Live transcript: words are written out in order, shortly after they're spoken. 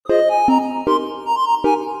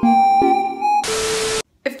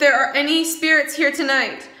any spirits here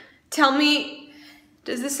tonight? Tell me,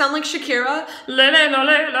 does this sound like Shakira?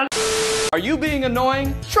 Are you being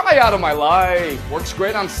annoying? Try out of my life. Works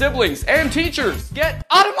great on siblings and teachers. Get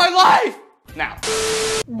out of my life! Now.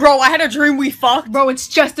 Bro, I had a dream we fucked. Bro, it's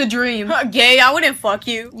just a dream. Gay, I wouldn't fuck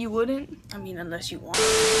you. You wouldn't? I mean, unless you want.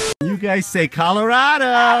 You guys say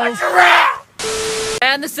Colorado.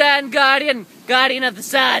 And the Sand Guardian, Guardian of the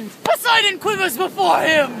Sand. Poseidon quivers before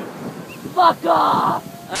him. Fuck off.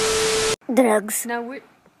 Drugs. No,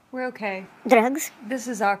 we're okay. Drugs. This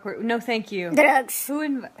is awkward. No, thank you. Drugs.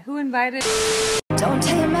 Who invited? Don't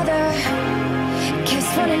tell your mother.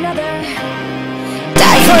 Kiss one another.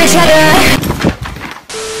 Die for each other.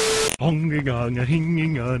 Hungry on a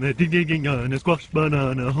hinging on a digging on a squash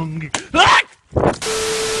banana hungry.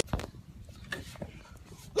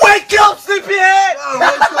 Wake up, sleepyhead!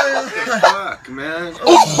 Fuck, man.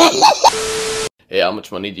 Hey, how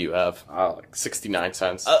much money do you have? Like 69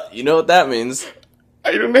 cents. You know what that means?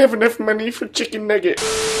 I don't have enough money for chicken nugget.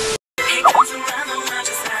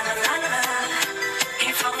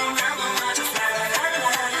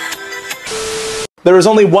 There is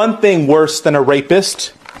only one thing worse than a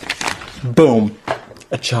rapist. Boom.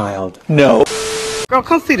 A child. No. Girl,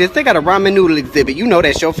 come see this. They got a ramen noodle exhibit. You know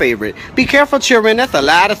that's your favorite. Be careful, children. That's a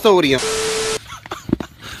lot of sodium.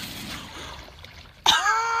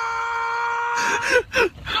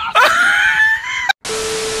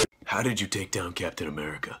 How did you take down Captain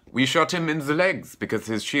America? We shot him in the legs because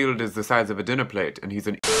his shield is the size of a dinner plate and he's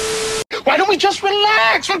an Why don't we just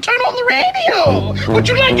relax and turn on the radio? Would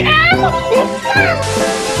you like ammo?